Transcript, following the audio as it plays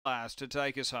last to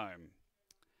take us home.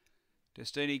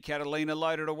 Destiny Catalina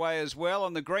loaded away as well,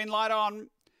 and the green light on.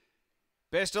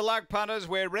 Best of luck, punters.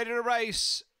 We're ready to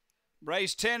race.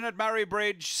 Race 10 at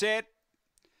Murray-Bridge, set,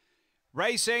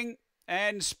 racing.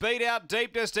 And speed out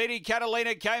deep. Destiny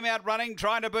Catalina came out running,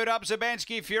 trying to boot up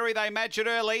Zabansky Fury. They match it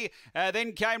early.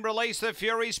 Then came Release the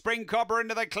Fury. Spring Cobra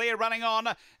into the clear, running on.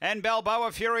 And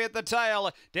Balboa Fury at the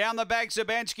tail. Down the back,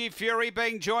 Zabansky Fury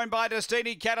being joined by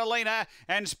Destiny Catalina.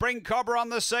 And Spring Cobra on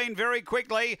the scene very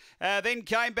quickly. Then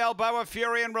came Balboa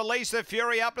Fury and Release the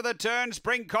Fury up to the turn.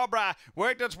 Spring Cobra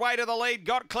worked its way to the lead,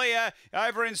 got clear.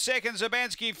 Over in second,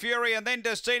 Zabansky Fury, and then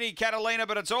Destiny Catalina.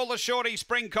 But it's all the shorty,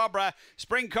 Spring Cobra.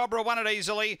 Spring Cobra won it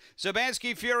easily.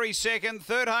 Zabansky Fury second,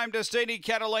 third home Destiny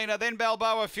Catalina, then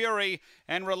Balboa Fury,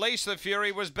 and Release the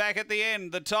Fury was back at the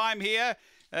end. The time here,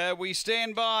 we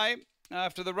stand by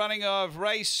after the running of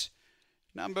race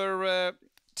number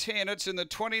 10. It's in the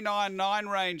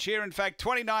 29.9 range here. In fact,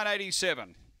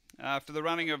 29.87 after the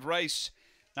running of race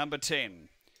number 10.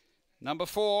 Number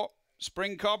 4,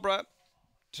 Spring Cobra.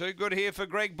 Too good here for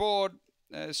Greg Board.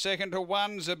 Second to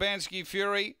 1, Zabansky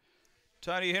Fury.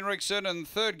 Tony Henriksen, and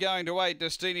third going to 8,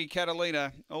 Destiny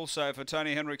Catalina, also for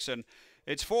Tony Henriksen.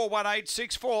 It's 4-1-8,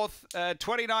 6 4th,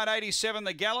 29.87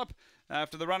 the gallop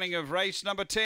after the running of race number 10.